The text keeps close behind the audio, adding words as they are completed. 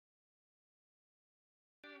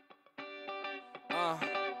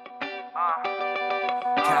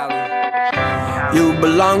You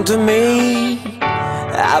belong to me,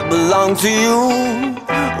 I belong to you.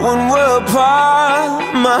 When we're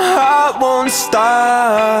apart, my heart won't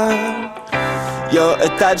start. You're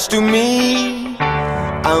attached to me,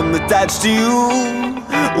 I'm attached to you.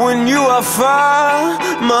 When you are far,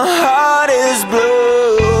 my heart is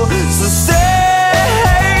blue. So stay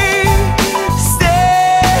with me. Stay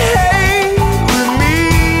with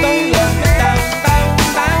me.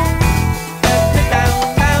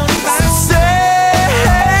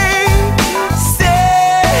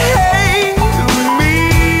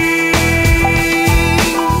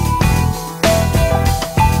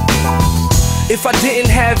 If I didn't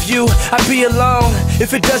have you, I'd be alone.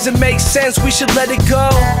 If it doesn't make sense, we should let it go.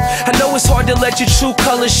 I know it's hard to let your true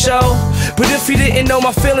colors show, but if you didn't know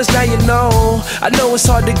my feelings, now you know. I know it's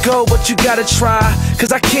hard to go, but you gotta try,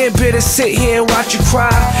 cause I can't bear to sit here and watch you cry.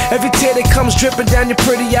 Every tear that comes dripping down your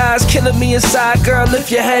pretty eyes, killing me inside, girl, lift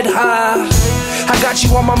your head high. I got you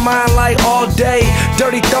on my mind like all day.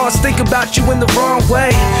 Dirty thoughts, think about you in the wrong way.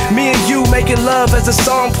 Me and you making love as the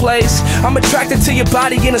song plays. I'm attracted to your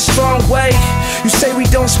body in a strong way. You say we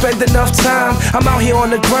don't spend enough time. I'm out here on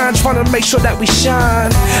the grind trying to make sure that we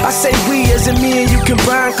shine. I say we as in me and you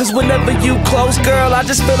combine, cause whenever you close, girl, I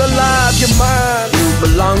just feel alive, you're mine. You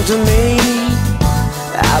belong to me,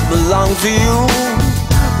 I belong to you.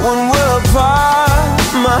 When we're apart,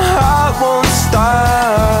 my heart won't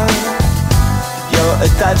start. You're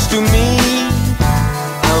attached to me,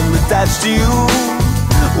 I'm attached to you.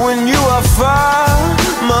 When you are far,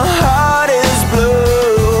 my heart is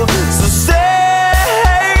blue. So stay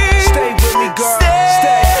with me, girl.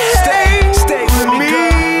 Stay with me,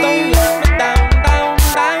 girl. Don't let me down.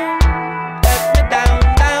 Let me down.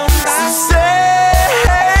 So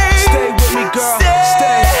stay with me, girl.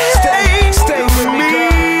 Stay with me,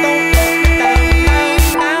 girl.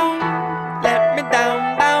 Let me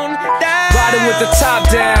down. Riding with the top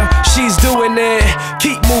down, she's doing it.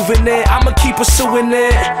 Keep moving it, I'ma keep pursuing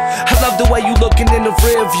it. I love the way you looking in the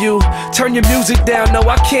rear view. Turn your music down, no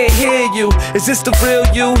I can't hear you. Is this the real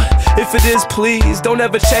you? If it is, please, don't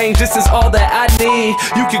ever change. This is all that I need.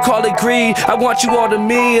 You can call it greed, I want you all to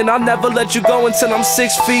me, and I'll never let you go until I'm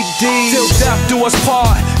 6 feet deep. Till death do us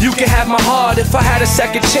part, you can have my heart. If I had a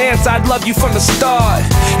second chance, I'd love you from the start.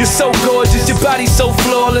 You're so gorgeous, your body's so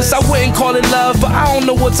flawless. I wouldn't call it love, but I don't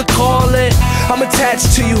know what to call it. I'm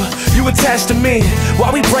attached to you, you attached to me.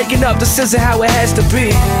 While we breaking up, this isn't how it has to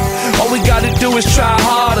be. All we gotta do is try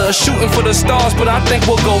harder, shooting for the stars, but I think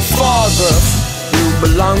we'll go farther. You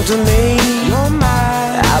belong to me, you're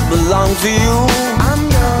mine, I belong to you. I'm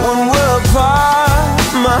yours. When we're apart,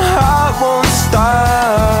 my heart won't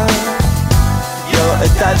start. You're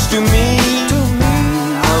attached to me,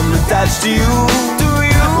 I'm attached to you.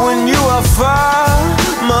 When you are far,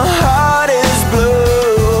 my heart is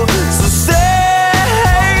blue. So stay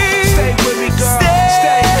with me, girl.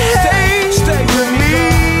 Stay with me.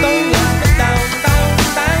 Don't let me down.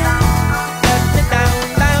 Let me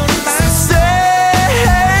down. So stay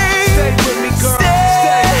with me, girl.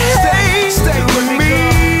 Stay with me,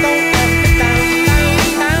 girl.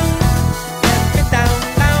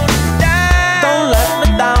 Don't let me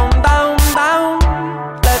down.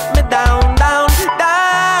 Let me down.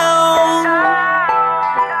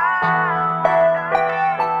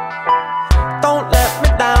 Don't let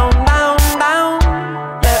me down.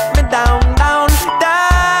 Let me down.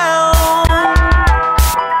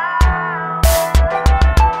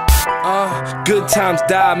 Good times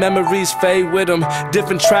die, memories fade with them.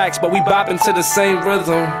 Different tracks, but we bopping to the same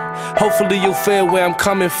rhythm. Hopefully you'll feel where I'm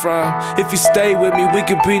coming from. If you stay with me, we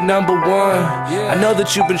could be #1. I know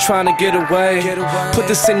that you've been trying to get away. Put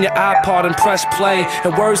this in your iPod and press play.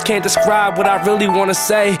 And words can't describe what I really wanna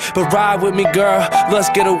say. But ride with me, girl, let's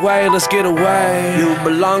get away. You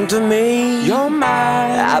belong to me, you're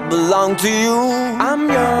mine, I belong to you. I'm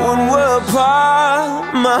yours. When we're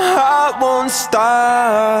apart, my heart won't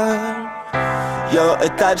start. You're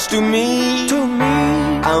attached to me,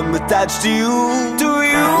 I'm attached to you.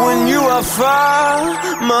 When you are far,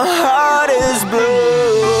 my heart is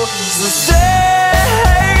blue. So